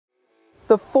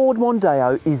The Ford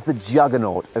Mondeo is the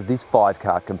juggernaut of this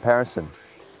 5-car comparison.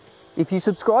 If you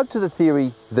subscribe to the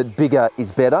theory that bigger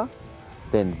is better,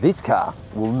 then this car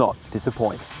will not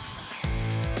disappoint.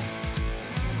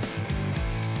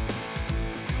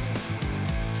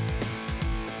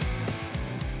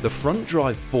 The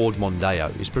front-drive Ford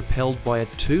Mondeo is propelled by a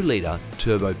 2-litre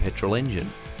turbo petrol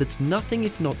engine that's nothing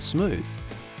if not smooth.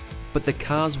 But the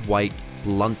car's weight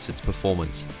blunts its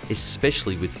performance,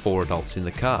 especially with 4 adults in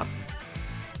the car.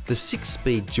 The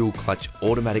 6-speed dual-clutch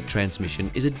automatic transmission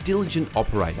is a diligent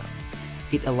operator.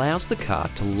 It allows the car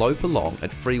to lope along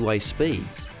at freeway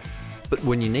speeds. But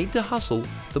when you need to hustle,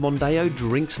 the Mondeo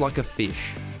drinks like a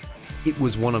fish. It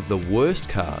was one of the worst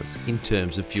cars in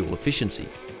terms of fuel efficiency.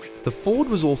 The Ford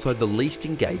was also the least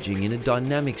engaging in a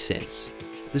dynamic sense.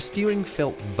 The steering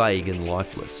felt vague and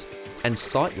lifeless, and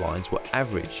sightlines were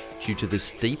average due to the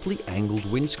steeply angled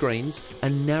windscreens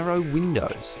and narrow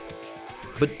windows.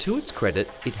 But to its credit,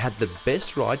 it had the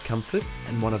best ride comfort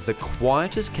and one of the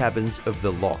quietest cabins of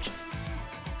the lot.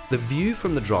 The view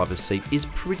from the driver's seat is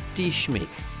pretty schmick,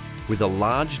 with a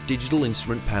large digital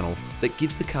instrument panel that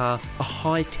gives the car a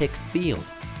high-tech feel.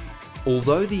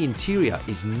 Although the interior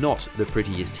is not the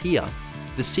prettiest here,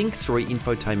 the Sync 3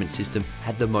 infotainment system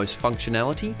had the most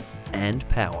functionality and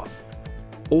power.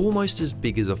 Almost as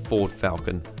big as a Ford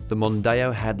Falcon, the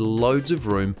Mondeo had loads of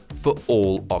room for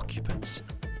all occupants.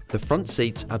 The front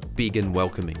seats are big and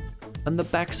welcoming, and the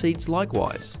back seats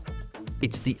likewise.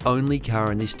 It's the only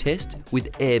car in this test with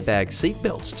airbag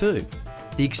seatbelts too.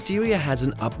 The exterior has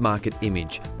an upmarket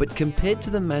image, but compared to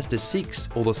the Mazda 6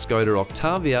 or the Skoda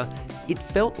Octavia, it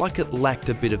felt like it lacked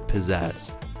a bit of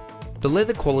pizzazz. The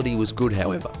leather quality was good,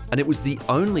 however, and it was the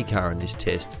only car in this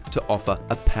test to offer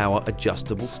a power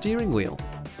adjustable steering wheel.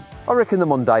 I reckon the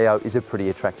Mondeo is a pretty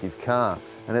attractive car,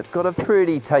 and it's got a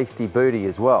pretty tasty booty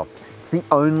as well. It's the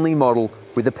only model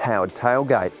with a powered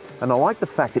tailgate, and I like the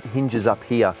fact it hinges up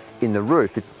here in the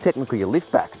roof. It's technically a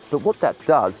liftback, but what that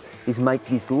does is make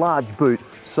this large boot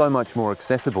so much more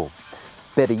accessible.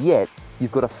 Better yet,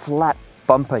 you've got a flat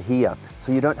bumper here,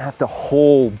 so you don't have to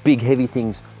haul big heavy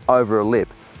things over a lip.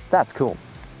 That's cool.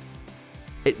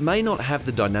 It may not have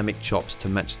the dynamic chops to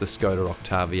match the Skoda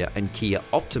Octavia and Kia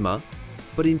Optima,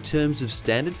 but in terms of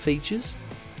standard features,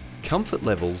 comfort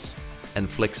levels and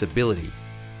flexibility,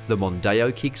 the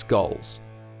Mondeo kicks goals.